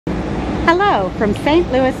Hello from St.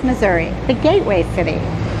 Louis, Missouri, the Gateway City.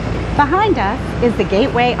 Behind us is the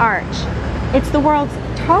Gateway Arch. It's the world's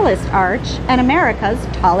tallest arch and America's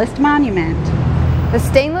tallest monument. The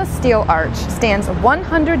stainless steel arch stands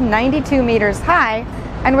 192 meters high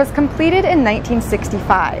and was completed in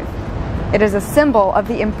 1965. It is a symbol of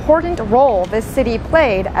the important role this city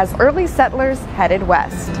played as early settlers headed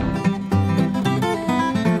west.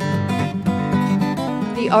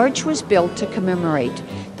 The arch was built to commemorate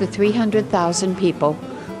the 300,000 people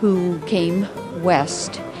who came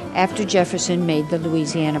west after Jefferson made the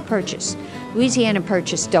Louisiana Purchase. Louisiana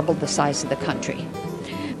Purchase doubled the size of the country.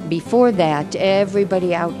 Before that,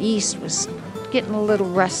 everybody out east was getting a little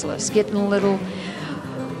restless, they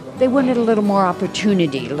wanted a little more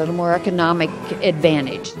opportunity, a little more economic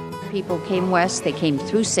advantage. People came west, they came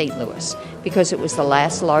through St. Louis because it was the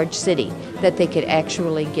last large city that they could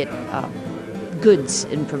actually get goods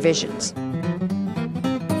and provisions.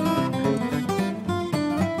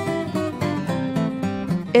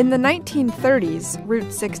 In the 1930s,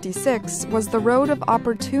 Route 66 was the road of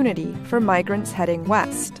opportunity for migrants heading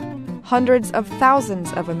west. Hundreds of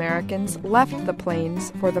thousands of Americans left the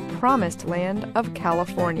plains for the promised land of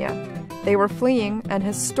California. They were fleeing an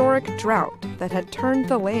historic drought that had turned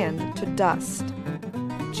the land to dust.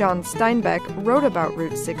 John Steinbeck wrote about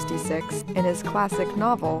Route 66 in his classic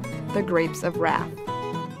novel, The Grapes of Wrath.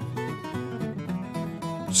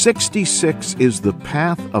 66 is the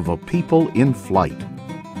path of a people in flight.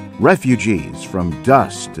 Refugees from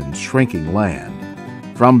dust and shrinking land,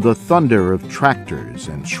 from the thunder of tractors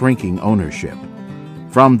and shrinking ownership,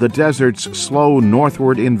 from the desert's slow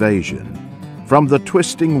northward invasion, from the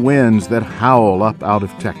twisting winds that howl up out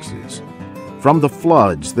of Texas, from the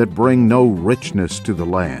floods that bring no richness to the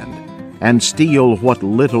land and steal what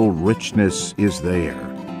little richness is there.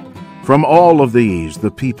 From all of these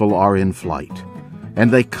the people are in flight,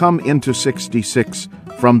 and they come into 66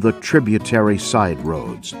 from the tributary side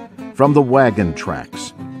roads, from the wagon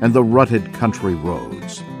tracks and the rutted country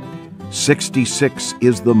roads. 66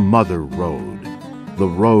 is the mother road, the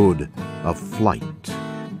road of flight.